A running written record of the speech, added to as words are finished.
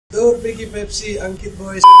₹2 की पेप्सी अंकित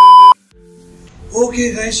boy. Okay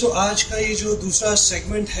guys, सो आज का ये जो दूसरा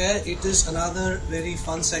सेगमेंट है, it is another very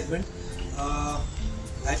fun segment.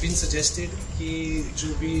 I been suggested कि जो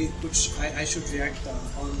भी कुछ I should react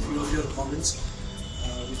on few of your comments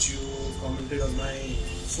which you commented on my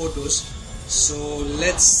photos. So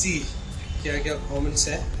let's see क्या क्या कमेंट्स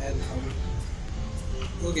है and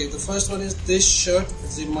how. Okay, the first one is this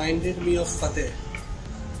shirt reminded me of फतेह।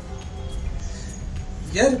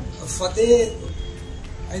 यार फतेह,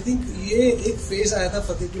 I think ये एक phase आया था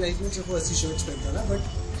फतेह की life में जब वो ऐसी शर्ट्स पहनता ना,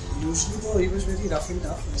 बट यूजली तो he was very rough and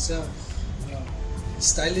tough, ऐसा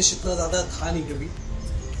स्टाइलिश इतना ज़्यादा था नहीं कभी।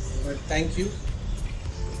 But thank you.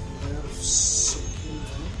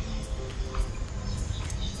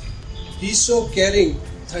 He so caring,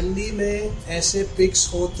 ठंडी में ऐसे पिक्स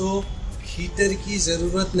हो तो हीटर की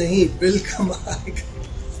जरूरत नहीं, बिल कम आएगा।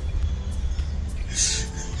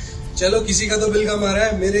 चलो किसी का तो बिल कम आ रहा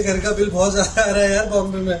है, मेरे घर का बिल बहुत ज्यादा आ रहा है यार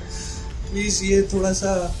बॉम्बे में। प्लीज ये थोड़ा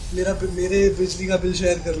सा मेरे बिजली का बिल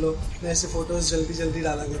शेयर कर लो, मैं ऐसे फोटोज जल्दी जल्दी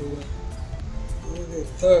डाला करूंगा।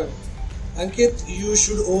 Third, Ankit, you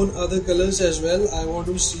should own other colors as well. I want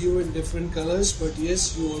to see you in different colors, but yes,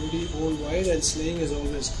 you already own white and slaying as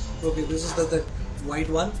always. Okay, this is the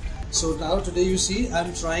white one. So now today you see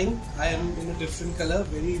I'm trying. I am in a different color,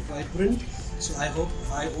 very vibrant. So I hope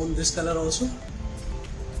I own this color also.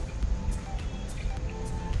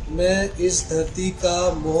 मैं इस धरती का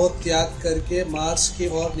मोह त्याग करके Mars की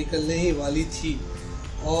ओर निकलने ही वाली थी,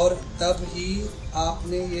 और तब ही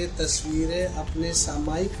आपने ये तस्वीरें अपने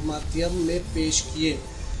सामायिक माध्यम में पेश किए।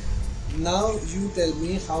 Now you tell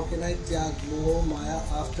me, how can I त्याग मोह माया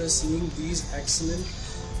after seeing these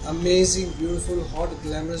excellent amazing beautiful hot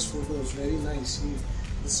glamorous photos. Very nice.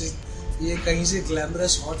 ये कहीं से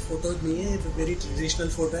ग्लैमरस हॉट फोटो नहीं है, ये तो वेरी ट्रेडिशनल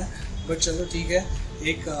फोटो है। बट चलो ठीक है,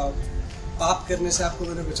 एक पाप करने से आपको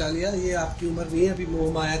मैंने बचा लिया। ये आपकी उम्र नहीं है अभी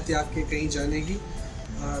मोह माया त्याग के कहीं जाने की।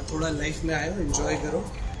 थोड़ा लाइफ में आए हो, एंजॉय करो,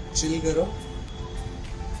 चिल करो।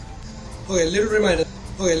 Okay,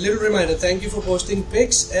 little reminder. Thank you for posting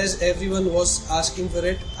pics, as everyone was asking for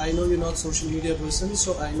it. I know you're not social media person,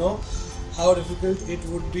 so I know how difficult it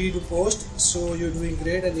would be to post. So you're doing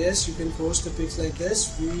great, and yes, you can post the pics like this.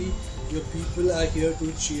 Your people are here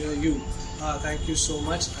to cheer you. Thank you so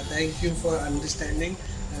much. Thank you for understanding.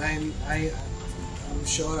 And I'm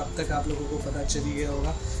sure अब तक आप लोगों को पता चल ही गया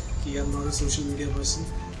होगा कि I'm not a social media person.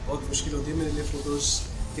 बहुत मुश्किल होती है मेरे लिए फोटोज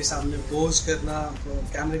के सामने पोज करना,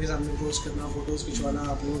 कैमरे के सामने पोज करना, फोटोज खिंचवाना,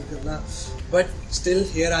 अपलोड करना। But still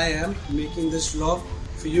here I am making this vlog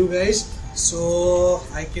for you guys, so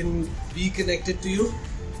I can be connected to you.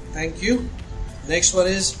 Thank you. Next one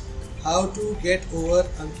is how to get over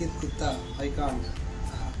Ankit Gupta. I can't.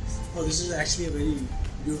 Oh, this is actually a very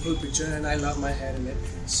beautiful picture and I love my hair in it.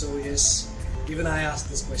 So yes, even I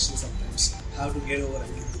ask this question sometimes. How to get over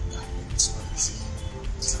Ankit Gupta? It's not easy.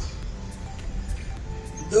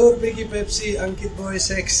 ₹2 की Pepsi, अंकित boy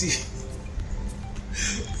sexy.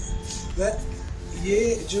 ये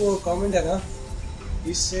जो comment है ना,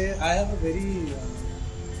 इससे I have a very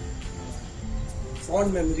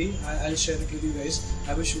fond memory. I'll share it with you guys.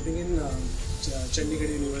 I was shooting in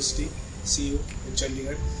Chandigarh university, CU in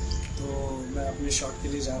Chandigarh. तो मैं अपने shot के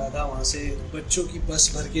लिए जा रहा था, वहाँ से बच्चों की बस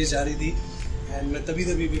भर के जा रही थी एंड मैं तभी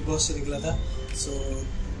बिग बॉस से निकला था। सो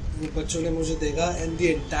वो बच्चों ने मुझे देखा एंड द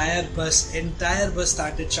एंटायर बस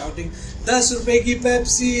स्टार्टेड शाउटिंग ₹10 की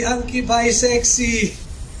पेप्सी, अंकित भाई sexy.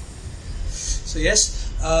 So yes,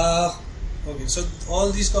 okay, so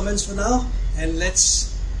all these comments for now and let's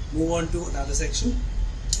move on to another section.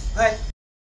 Bye.